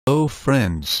Hello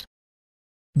friends.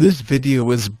 This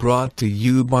video is brought to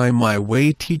you by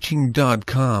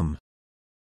mywayteaching.com.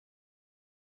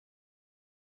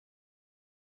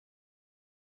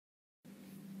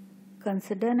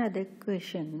 Consider another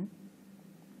equation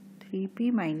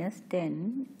 3p minus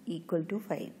 10 equal to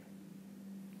 5.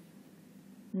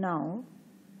 Now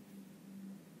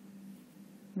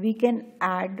we can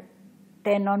add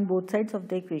 10 on both sides of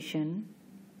the equation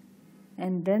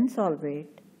and then solve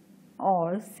it,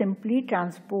 or simply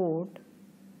transport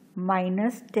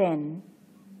minus 10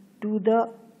 to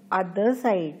the other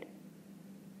side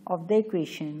of the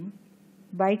equation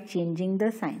by changing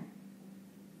the sign.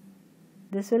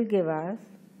 This will give us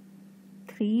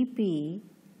 3p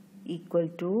equal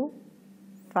to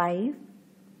 5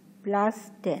 plus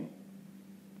 10.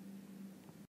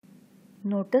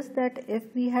 Notice that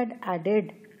if we had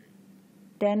added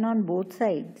 10 on both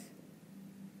sides,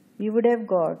 we would have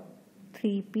got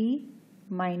 3p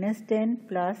minus 10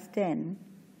 plus 10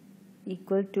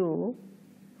 equal to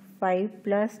 5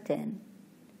 plus 10,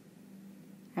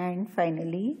 and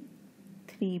finally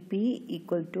 3p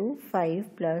equal to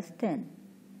 5 plus 10,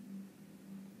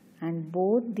 and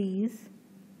both these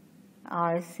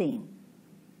are same.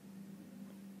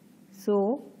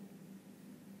 So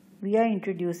we are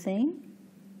introducing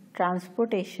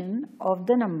transportation of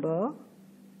the number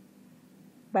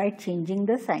by changing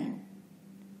the sign.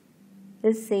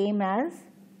 Is same as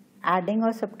adding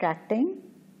or subtracting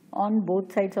on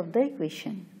both sides of the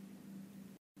equation.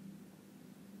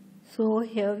 So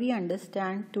here we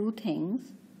understand two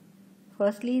things.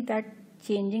 Firstly, that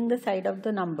changing the side of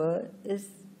the number is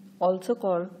also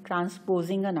called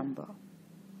transposing a number.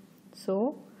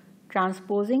 So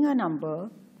transposing a number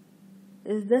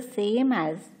is the same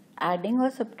as adding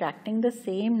or subtracting the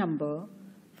same number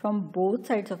from both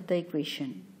sides of the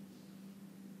equation.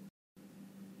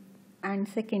 And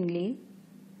secondly,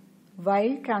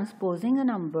 while transposing a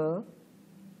number,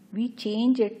 we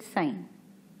change its sign.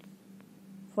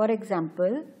 For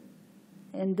example,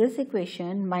 in this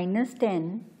equation, minus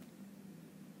 10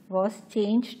 was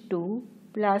changed to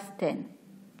plus 10.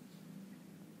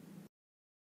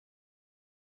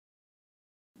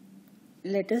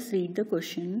 Let us read the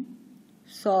question.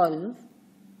 Solve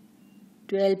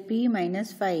 12p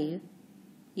minus 5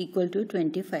 equal to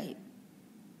 25.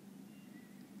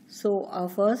 So our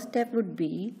first step would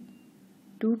be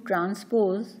to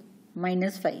transpose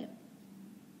minus 5.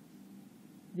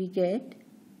 We get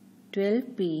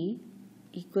 12p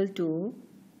equal to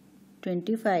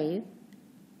 25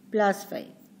 plus 5,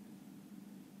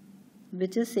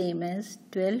 which is same as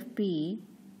 12p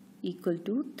equal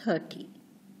to 30.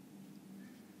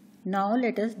 Now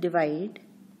let us divide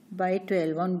by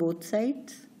 12 on both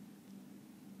sides.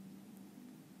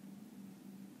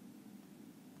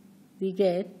 We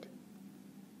get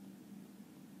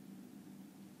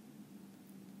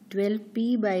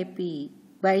 12p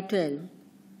by 12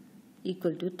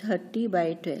 equal to 30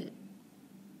 by 12.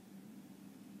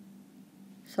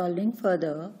 Solving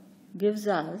further gives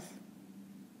us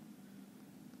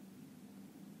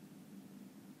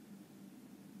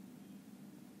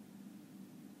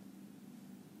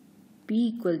p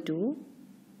equal to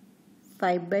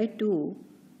 5 by 2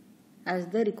 as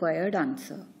the required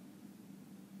answer.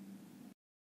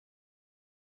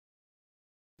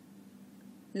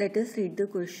 Let us read the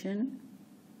question.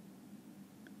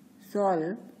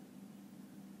 Solve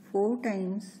 4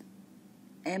 times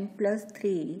m plus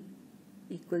 3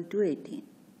 equal to 18.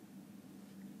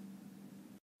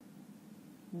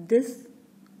 This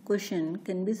question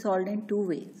can be solved in two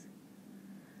ways.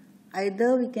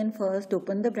 Either we can first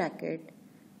open the bracket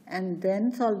and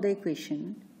then solve the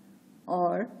equation,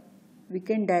 or we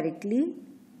can directly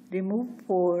remove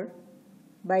 4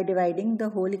 by dividing the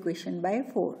whole equation by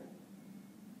 4.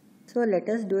 So let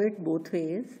us do it both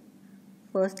ways.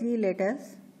 Firstly, let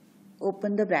us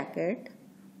open the bracket.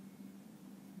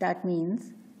 That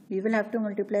means we will have to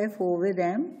multiply 4 with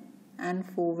m and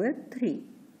 4 with 3.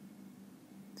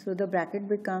 So the bracket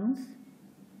becomes,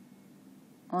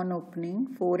 on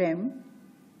opening, 4m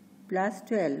plus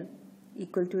 12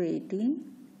 equal to 18.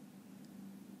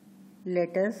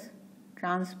 Let us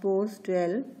transpose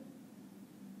 12.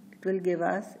 It will give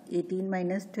us 18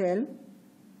 minus 12.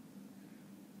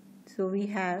 So we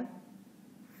have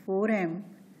 4m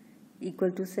equal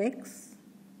to 6,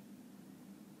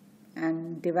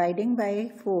 and dividing by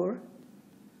 4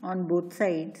 on both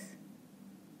sides,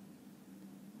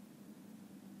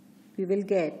 we will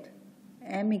get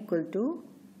m equal to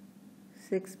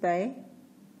 6 by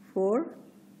 4.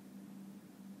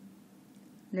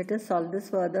 Let us solve this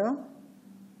further,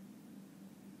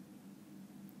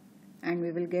 and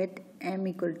we will get m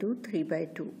equal to 3 by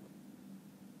 2.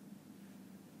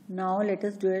 Now let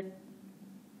us do it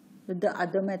with the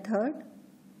other method.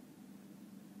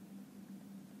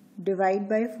 Divide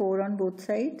by 4 on both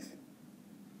sides.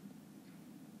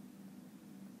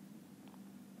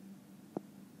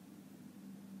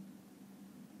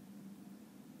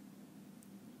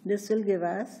 This will give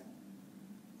us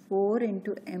 4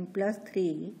 into m plus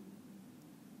 3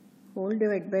 whole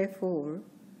divided by 4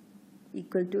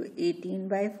 equal to 18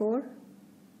 by 4.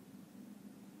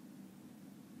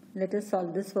 Let us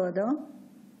solve this further.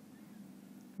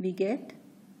 We get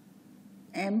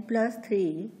m plus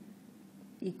 3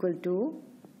 equal to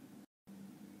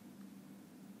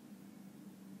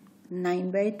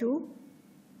 9 by 2.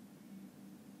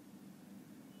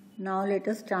 Now let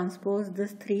us transpose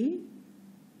this 3.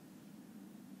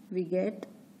 We get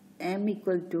m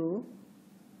equal to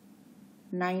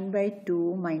 9 by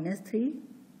 2 minus 3.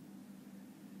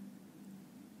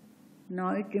 Now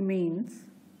it remains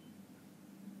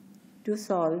to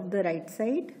solve the right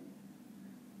side.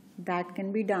 That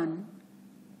can be done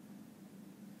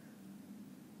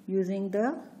using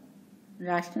the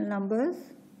rational numbers.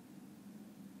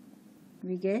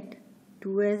 We get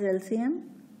 2 as LCM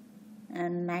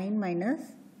and 9 minus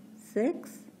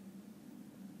 6.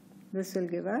 This will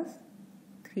give us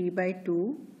 3 by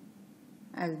 2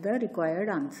 as the required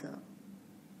answer.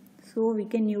 So we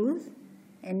can use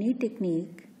any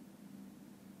technique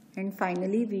and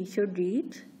finally we should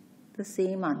reach the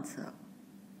same answer.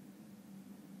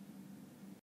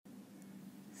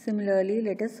 Similarly,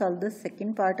 let us solve the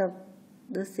second part of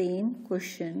the same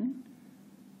question.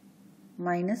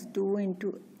 Minus 2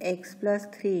 into x plus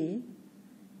 3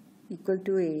 equal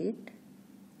to 8.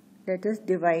 Let us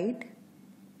divide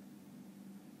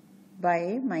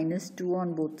by minus 2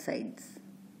 on both sides.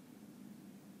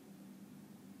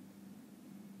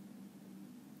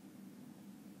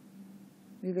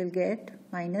 We will get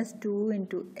minus 2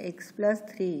 into x plus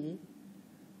 3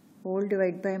 whole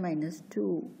divided by minus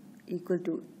 2 equal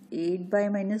to 8 by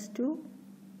minus 2.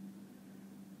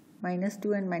 Minus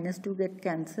 2 and minus 2 get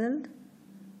cancelled,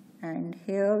 and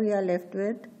here we are left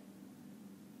with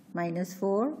minus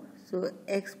 4. So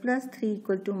x plus 3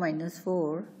 equal to minus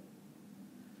 4.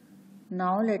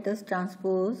 Now let us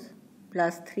transpose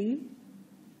plus 3.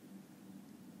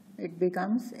 It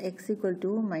becomes x equal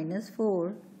to minus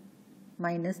 4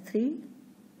 minus 3.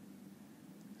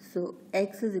 So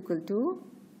x is equal to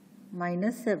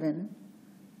minus 7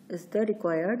 is the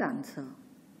required answer.